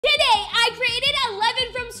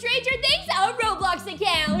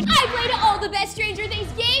Stranger Things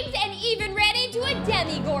games and even ran into a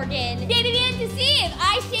Demigorgon. Getting in to see if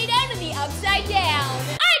I stayed out of the Upside Down.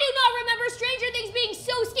 I do not remember Stranger Things being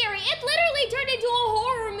so scary. It literally turned into a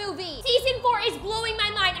horror movie. Season 4 is blowing my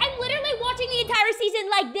mind. I'm literally watching the entire season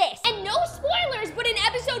like this. And no spoilers, but in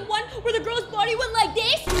episode 1 where the girl's body went like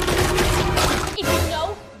this, if you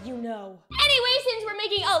know, you know. Anyway, since we're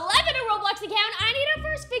making 11 a Roblox account, I need to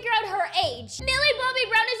first figure out her age. Millie Bobby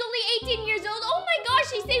Brown is only 18 years old. Oh my gosh,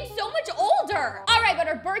 she seems so much older. All right, but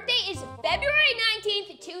her birthday is February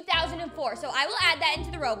 19th, 2004. So I will add that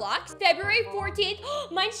into the Roblox. February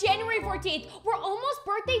 14th. Mine's January 14th. We're almost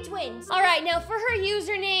birthday twins. All right, now for her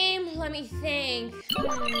username, let me think.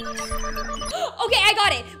 Okay, I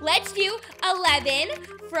got it. Let's do 11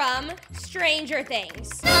 from Stranger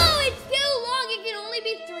Things. No, it's too long. It can only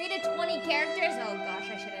be 3 to 20 characters. Oh gosh,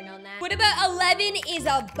 I should have known that. What about 11 is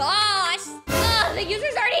a boss? Ugh, the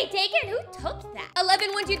user's already taken. Who took that?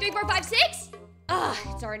 11, 1, 2, 3, 4, 5, 6? Ugh,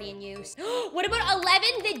 it's already in use. What about 11,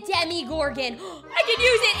 the Demigorgon? I can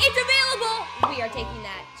use it. It's available. We are taking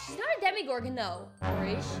that. She's not a Demigorgon though. Or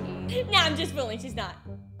is she? Nah, I'm just fooling. She's not.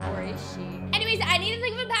 Or is she? Anyways, I need to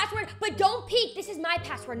think of a password, but don't peek. This is my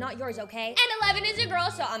password, not yours, okay? And 11 is a girl,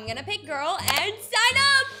 so I'm gonna pick girl and sign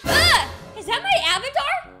up. Ugh! Is that my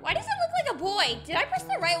avatar? Why does it look like a boy? Did I press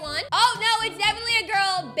the right one? Oh, no, it's definitely a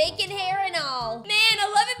girl. Bacon hair and all. Man,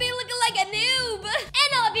 11 be looking like a noob.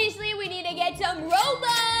 And obviously, we need to get some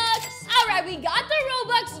Robux. All right, we got the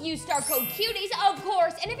Robux. Use star code CUTIES, of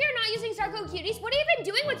course. And if you're not using star code CUTIES, what have you been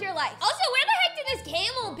doing with your life? Also, where the heck did this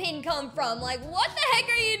camel pin come from? Like, what the heck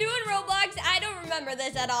are you doing, Roblox? I don't remember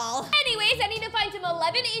this at all. Anyways, I need to find some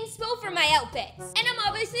 11 inspo for my outfits. And I'm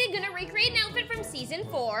obviously gonna recreate an outfit from season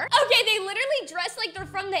 4. Okay, they literally dress like they're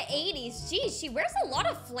from the 80s. Jeez, she wears a lot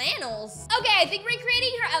of flannels. Okay, I think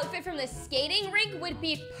recreating her outfit from the skating rink would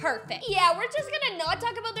be perfect. Yeah, we're just gonna not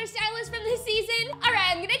talk about their stylist from this season. All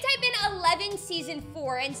right, I'm gonna type in 11 season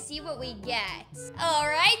 4 and see what we get. All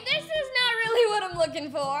right, this is not really what I'm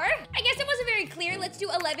looking for. I guess it wasn't very clear. Let's do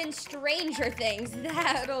 11 Stranger Things.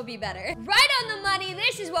 That'll be better. Right on the money.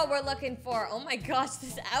 This is what we're looking for. Oh my gosh,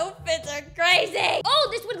 these outfits are crazy. Oh,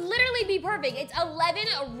 this would literally be perfect. It's 11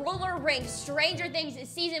 roller rink Stranger Things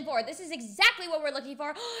season 4. This is exactly what we're looking for.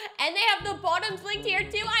 And they have the bottoms linked here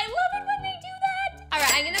too. I love it when they do that. All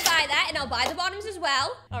right, I'm gonna buy that and I'll buy the bottoms as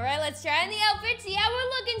well. All right, let's try on the outfits. See how we're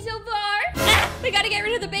looking so far. We gotta get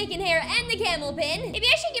rid of the bacon hair and the camel pin. Maybe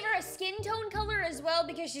I should give her a skin tone color as well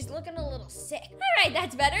because she's looking a little sick. All right,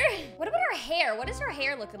 that's better. What about her hair? What is her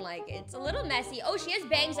hair looking like? It's a little messy. Oh, she has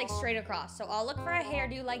bangs like straight across. So I'll look for a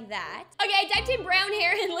hairdo like that. Okay, I typed in brown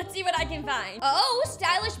hair and let's see what I can find. Oh,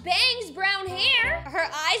 stylish bangs, brown hair. Her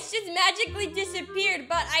eyes just magically disappeared,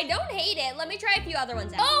 but I don't hate it. Let me try a few other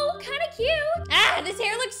ones out. Oh, kind of cute. Ah, this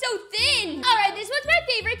hair looks so thin. All right, this one's my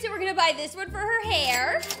favorite, so we're gonna buy this one for her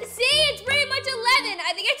hair. See, it's pretty much 11.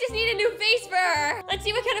 I think I just need a new face for her. Let's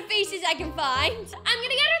see what kind of faces I can find. I'm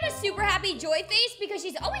gonna get her the super happy joy face because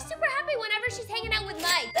she's always super happy whenever she's hanging out with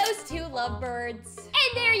Mike. Those two lovebirds.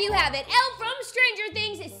 And there you have it. Elle from Stranger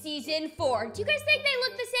Things season 4. Do you guys think they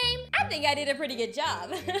look the same? I think I did a pretty good job.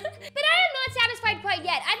 But I am not satisfied quite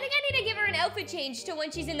yet. I think I need to give her an outfit change to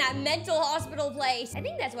when she's in that mental hospital place. I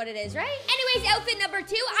think that's what it is, right? Anyways, outfit number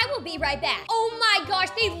 2, I will be right back. Oh my gosh,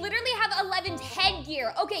 they literally have 11's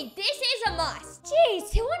headgear. Okay, this is a must.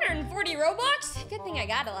 Jeez, 240 Robux? Good thing I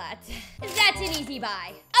got a lot. That's an easy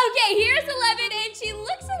buy. Okay, here's 11, and she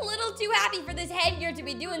looks a little too happy for this headgear to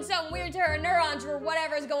be doing something weird to her neurons or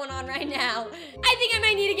whatever's going on right now. I think I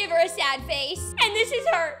might need to give her a sad face. And this is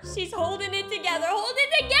her. She's holding it together. Hold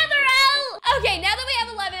it together, Elle! Okay, now that we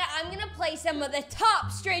have 11, I'm gonna play some of the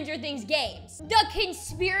top Stranger Things games. The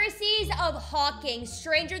Conspiracies of Hawking.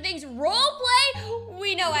 Stranger Things roleplay?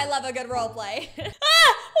 We know I love a good roleplay.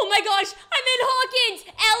 Ah! Oh my gosh, I'm in Hawkins!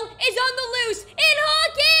 Elle is on the loose in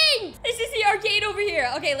Hawkins! This is the arcade over here.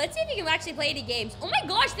 Okay, let's see if you can actually play any games. Oh my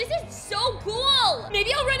gosh, this is so cool!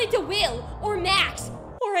 Maybe I'll run into Will or Max.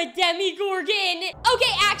 Or a Demigorgon.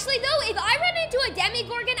 Okay, actually though, if I run into a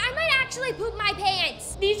Demigorgon, I might actually poop my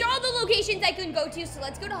pants. These are all the locations I can go to, so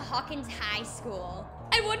let's go to Hawkins High School.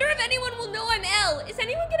 I wonder if anyone will know I'm Elle. Is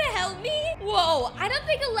anyone gonna help me? Whoa, I don't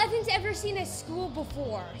think 11's ever seen a school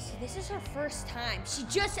before. So this is her first time. She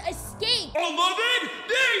just escaped. 11,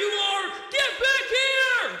 there you are. Get back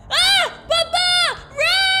here. Ah, Papa,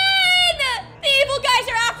 run! The evil guys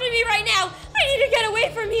are after me right now. I need to get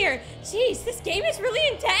away from here. Jeez, this game is really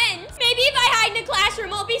intense. Maybe if I hide in a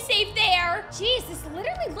classroom, I'll be safe there. Jeez, this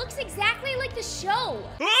literally looks exactly like the show.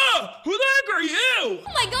 Ah, who the heck are you?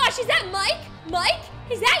 Oh my gosh, is that Mike? Mike,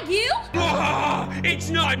 is that you? Ah, it's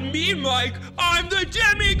not me, Mike. I'm the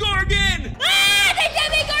Demigorgon. Ah, the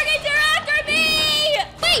Demigorgons are after me!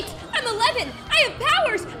 Listen, I have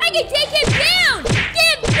powers. I can take him down.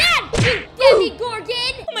 Give that, you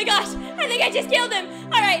Demigorgon. Oh my gosh, I think I just killed him.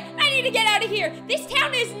 All right, I need to get out of here. This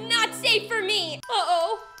town is not safe for me.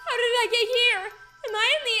 Uh-oh, how did I get here? Am I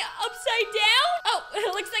in the upside down? Oh,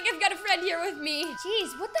 it looks like I've got a friend here with me.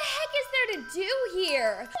 Jeez, what the heck is there to do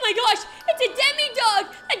here? Oh my gosh, it's a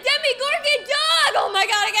demi-dog, a demi-gorgon dog. Oh my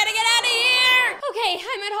god, I gotta get out of here. Okay,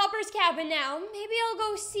 I'm at Hopper's cabin now. Maybe I'll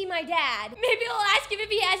go see my dad. Maybe I'll ask him if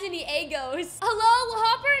he has any Eggos. Hello,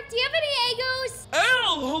 Hopper, do you have any Eggos?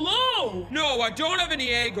 Elle, hello! No, I don't have any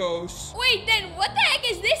Eggos. Wait, then what the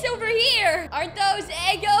heck is this over here? Aren't those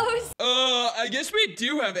Eggos? I guess we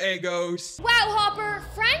do have Eggos. Wow, Hopper,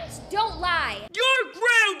 friends don't lie. You're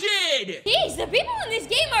grounded! Jeez, the people in this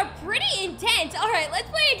game are pretty intense. All right, let's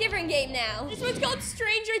play a different game now. This one's called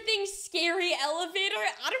Stranger Things Scary Elevator.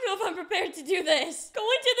 I don't know if I'm prepared to do this. Go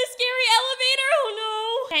into the scary elevator? Oh no.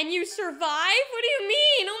 Can you survive? What do you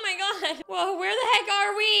mean? Oh my god. Whoa, where the heck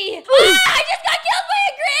are we? Ah, I just got killed by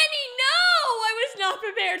a granny. No, I was not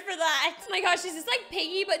prepared for that. Oh my gosh, is this like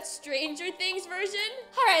Piggy but Stranger Things version?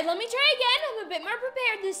 All right, let me try again. I'm a bit more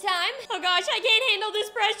prepared this time. Oh gosh, I can't handle this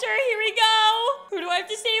pressure. Here we go. Who do I have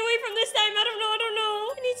to stay away from this time? I don't know.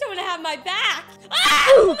 I need someone to have my back. Ah!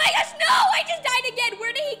 Oh my gosh, no! I just died again.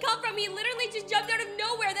 Where did he come from? He literally just jumped out of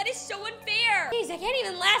nowhere. That is so unfair. Jeez, I can't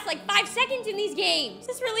even last like 5 seconds in these games.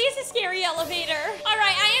 This really is a scary elevator. All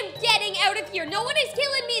right, I am getting out of here. No one is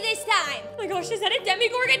killing me this time. Oh my gosh, is that a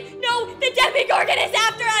Demigorgon? No, the Demigorgon is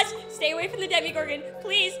after us. Stay away from the Demigorgon.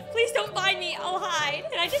 Please don't find me. I'll hide.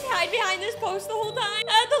 Can I just hide behind this post the whole time?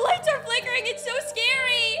 The lights are flickering. It's so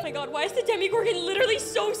scary. Oh my god, why is the Demigorgon literally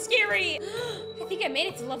so scary? I think I made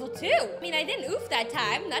it to level 2. I mean, I didn't oof that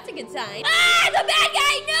time. That's a good sign. Ah, the bad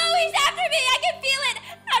guy! No, he's after me! I can feel it!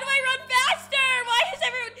 How do I run faster? Why is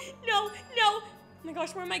everyone... No. Oh my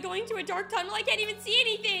gosh, where am I going? To a dark tunnel? I can't even see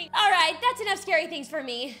anything. All right, that's enough scary things for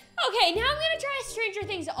me. Okay, now I'm gonna try a Stranger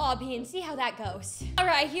Things obby and see how that goes. All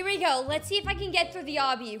right, here we go. Let's see if I can get through the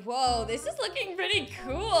obby. Whoa, this is looking pretty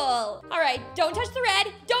cool. All right, don't touch the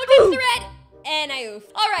red. Don't touch the red. And I oof.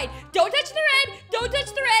 All right, don't touch the red. Don't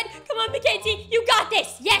touch the red. Come on, Mackenzie. You got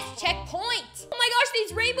this. Yes, checkpoint. Oh my gosh,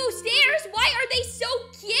 these rainbow stairs. Why are they so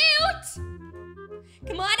cute?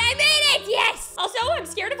 Come on, I made it. Yes. Also, I'm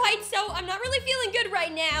scared of heights, so I'm not really feeling good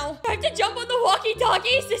right now. I have to jump on the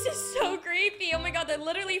walkie-talkies. This is so creepy. Oh my god, they're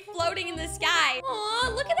literally floating in the sky.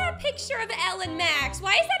 Aw, look at that picture of Elle and Max.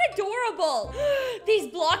 Why is that adorable? These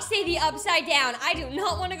blocks say the upside down. I do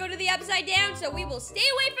not want to go to the upside down, so we will stay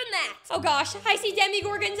away from that. Oh gosh, I see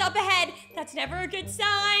Demigorgons up ahead. That's never a good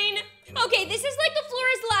sign. Okay, this is like the floor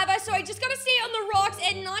is lava, so I just gotta stay on the rocks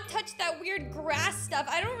and not touch that weird grass stuff.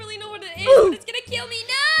 I don't really know what it is, but it's gonna kill me.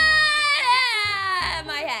 No!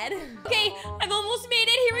 My head. Okay, I've almost made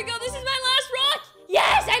it. Here we go. This is my last rock.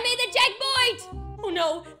 Yes, I made the checkpoint. Oh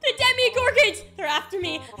no, the Demigorgons! They're after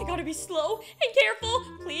me. I gotta be slow and careful.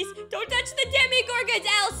 Please, don't touch the Demigorgons.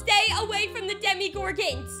 I'll stay away from the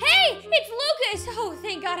Demigorgons. Hey, it's Lucas. Oh,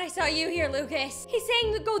 thank God I saw you here, Lucas. He's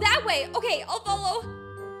saying to go that way. Okay, I'll follow.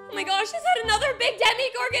 Oh my gosh, is that another big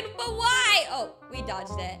Demigorgon? But why? Oh, we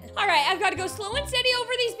dodged it. All right, I've got to go slow and steady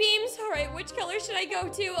over these beams. All right, which color should I go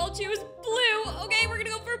to? I'll choose blue. Okay, we're gonna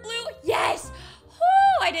go for blue. Yes!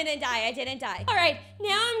 Whoo, I didn't die. All right,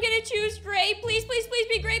 now I'm gonna choose gray. Please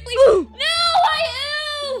be gray, please. No,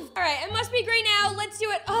 I oof! All right, it must be gray now. Let's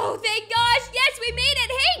do it. Oh, thank gosh. Yes, we made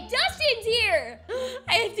it. Hey, Dustin's here.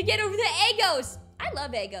 I have to get over the Eggos. I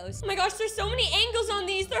love Eggos. Oh my gosh, there's so many angles on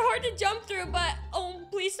these. They're hard to jump through, but oh,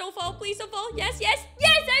 please don't fall. Please don't fall. Yes, I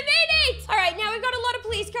made it. All right, now we've got a lot of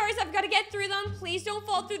police cars. I've got to get through them. Please don't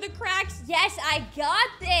fall through the cracks. Yes, I got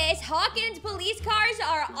this. Hawkins police cars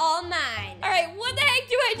are all mine. All right, what the heck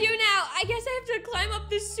do I do now? I guess I have to climb up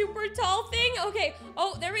this super tall thing. Okay.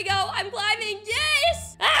 Oh, there we go. I'm climbing.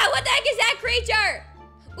 Yes. Ah, what the heck is that creature?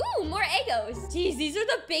 Ooh, more Eggos. Jeez, these are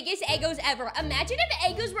the biggest Eggos ever. Imagine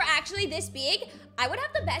if Eggos were actually this big. I would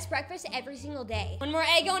have the best breakfast every single day. One more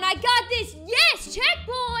Eggo and I got this. Yes,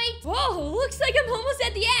 checkpoint. Whoa, looks like I'm almost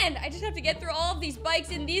at the end. I just have to get through all of these bikes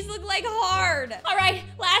and these look like hard. All right,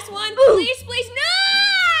 last one. Please, no!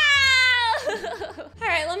 All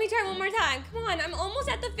right, let me try one more time. Come on, I'm almost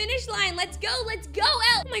at the finish line. Let's go,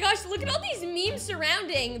 Elle. Oh my gosh, look at all these memes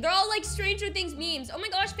surrounding. They're all like Stranger Things memes. Oh my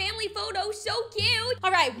gosh, family photo, so cute.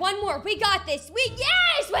 All right, one more. We got this.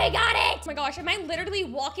 Yes, we got it. Oh my gosh, am I literally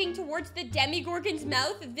walking towards the Demigorgon's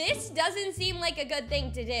mouth? This doesn't seem like a good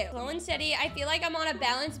thing to do. Slow and steady. I feel like I'm on a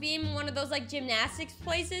balance beam in one of those like gymnastics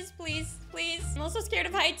places. Please. I'm also scared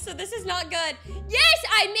of heights, so this is not good. Yes,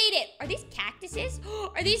 I made it. Are these cactuses?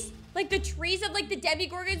 Are these Like the trees of like the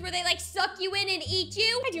Demigorgons where they like suck you in and eat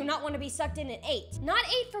you. I do not want to be sucked in and ate. Not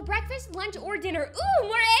ate for breakfast, lunch, or dinner. Ooh,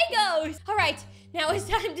 more Eggos. All right, now it's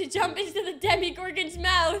time to jump into the Demigorgon's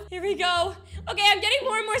mouth. Here we go. Okay, I'm getting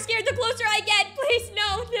more and more scared the closer I get. Please,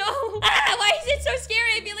 no, no. Ah, why is it so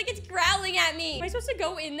scary? I feel like it's growling at me. Am I supposed to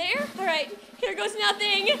go in there? All right, here goes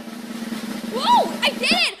nothing. Whoa, I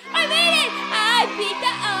did it! I made it! I beat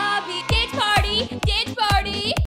the obby.